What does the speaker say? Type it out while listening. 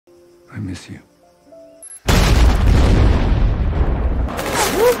I miss you.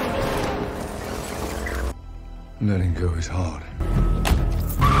 Letting go is hard.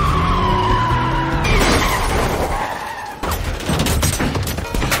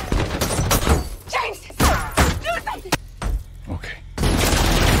 James! Do something! Okay.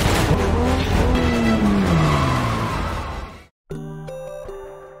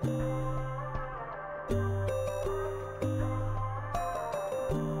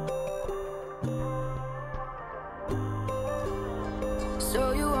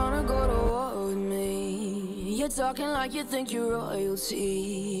 So you wanna go to war with me? You're talking like you think you're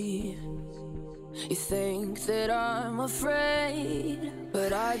royalty. You think that I'm afraid,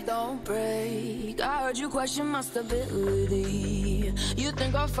 but I don't break. I heard you question my stability. You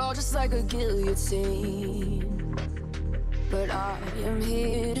think I'll fall just like a guillotine, but I am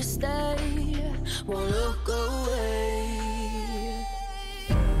here to stay, won't look away.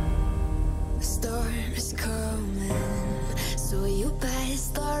 The storm is coming, so you better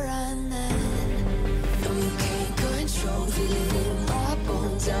start running. No, you can't control, feel it in my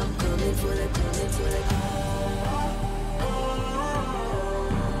bones. I'm coming for the, coming for the.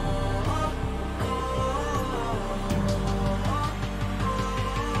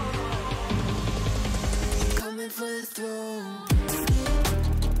 Coming for the throne.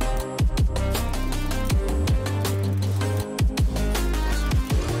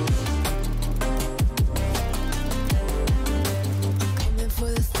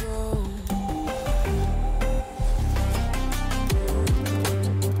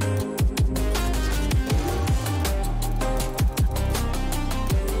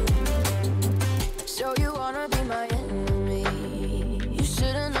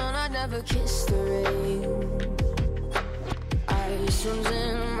 Kiss the rain. Ice runs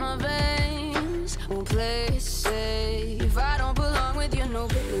in my veins. Won't play it safe. I don't belong with your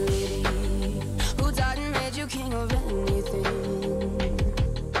nobility. Who died and made you king of anything?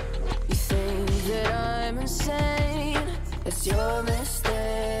 You think that I'm insane? It's your mistake.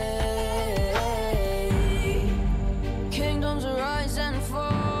 Kingdoms rise and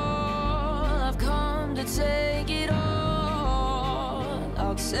fall. I've come to take it all.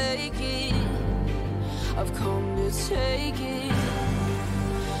 I'll take it. I've come to take it.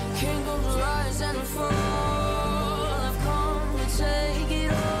 Kingdoms rise and fall. I've come to take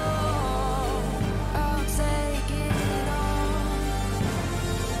it all. I'll take it all.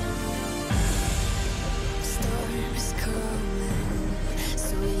 Storm is coming,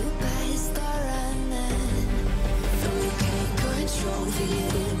 so you better start running. Though you can't control, feel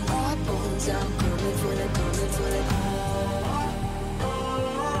it in my bones. I'm coming for the, coming for the.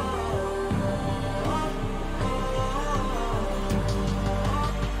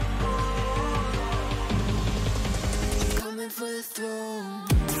 For the throne.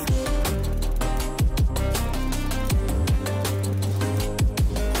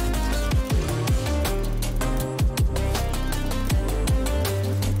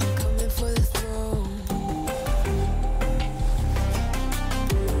 Coming for the throne.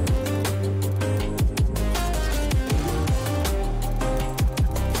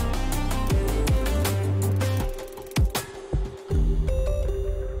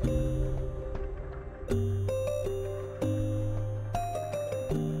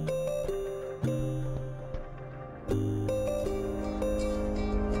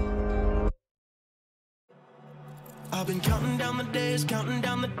 I've been counting down the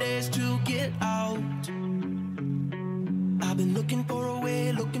days to get out. I've been looking for a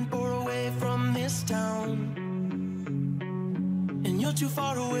way from this town. And you're too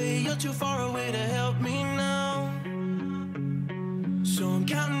far away to help me now. So I'm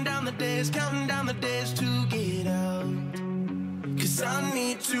counting down the days to get out. 'Cause I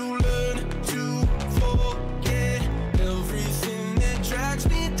need to learn to forget everything that drags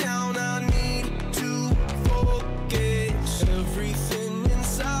me down. I need to forget everything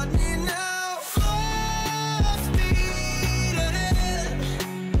inside me now. Full speed ahead,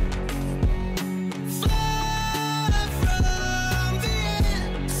 fly from the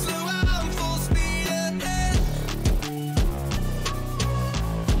end. So I'm full speed ahead.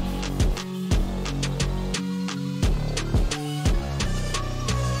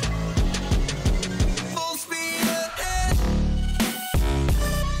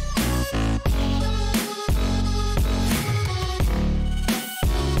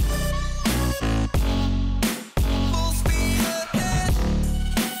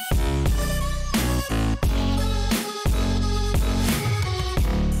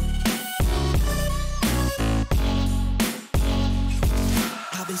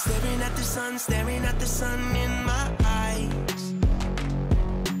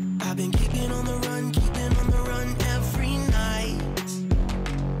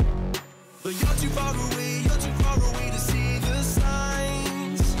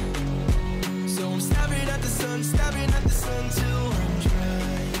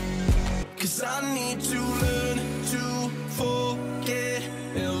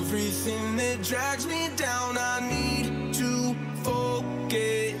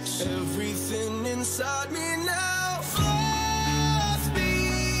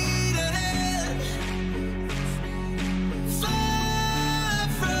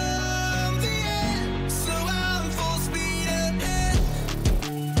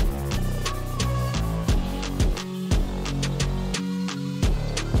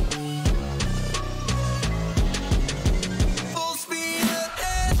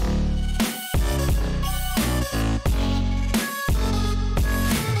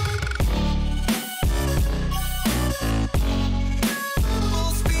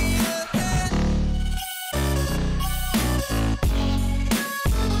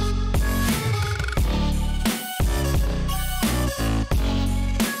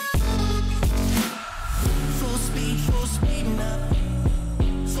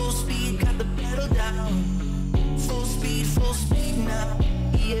 now,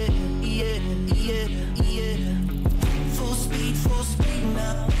 yeah.